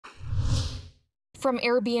From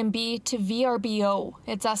Airbnb to VRBO,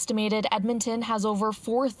 it's estimated Edmonton has over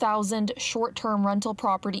 4,000 short-term rental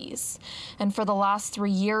properties. And for the last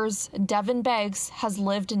 3 years, Devin Beggs has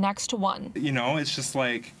lived next to one. You know, it's just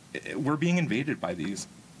like we're being invaded by these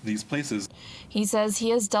places. He says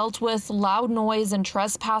he has dealt with loud noise and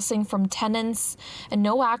trespassing from tenants, and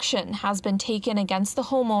no action has been taken against the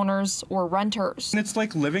homeowners or renters. And it's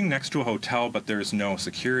like living next to a hotel, but there's no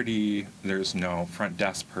security, there's no front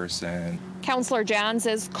desk person. Councillor Jans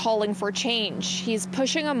is calling for change. He's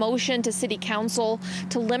pushing a motion to City Council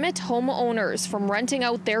to limit homeowners from renting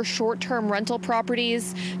out their short-term rental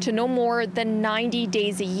properties to no more than 90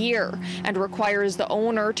 days a year, and requires the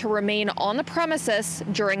owner to remain on the premises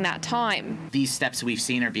during that time. These steps we've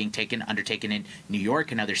seen are being undertaken in New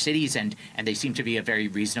York and other cities, and they seem to be a very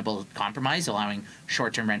reasonable compromise, allowing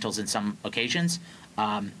short-term rentals in some occasions,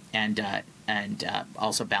 and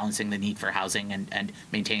also balancing the need for housing and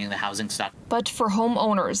maintaining the housing stock. But for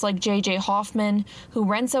homeowners like JJ Hoffman, who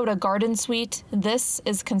rents out a garden suite, this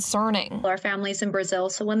is concerning. Our family's in Brazil,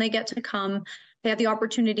 so when they get to come, they have the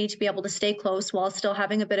opportunity to be able to stay close while still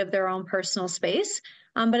having a bit of their own personal space.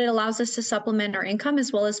 But it allows us to supplement our income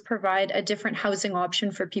as well as provide a different housing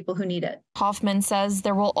option for people who need it. Hoffman says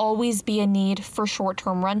there will always be a need for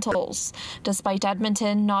short-term rentals, despite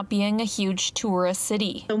Edmonton not being a huge tourist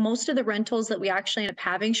city. So most of the rentals that we actually end up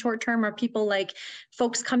having short-term are people like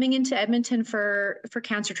folks coming into Edmonton for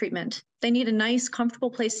cancer treatment. They need a nice,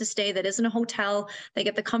 comfortable place to stay that isn't a hotel. They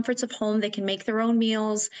get the comforts of home. They can make their own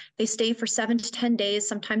meals. They stay for 7 to 10 days,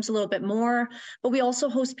 sometimes a little bit more. But we also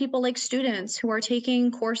host people like students who are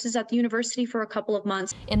taking courses at the university for a couple of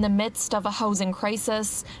months. In the midst of a housing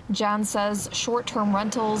crisis, Jan says short-term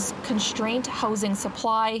rentals constrain housing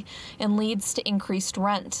supply and leads to increased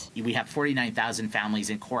rent. We have 49,000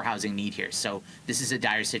 families in core housing need here, so this is a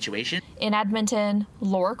dire situation. In Edmonton,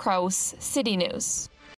 Laura Kraus, City News.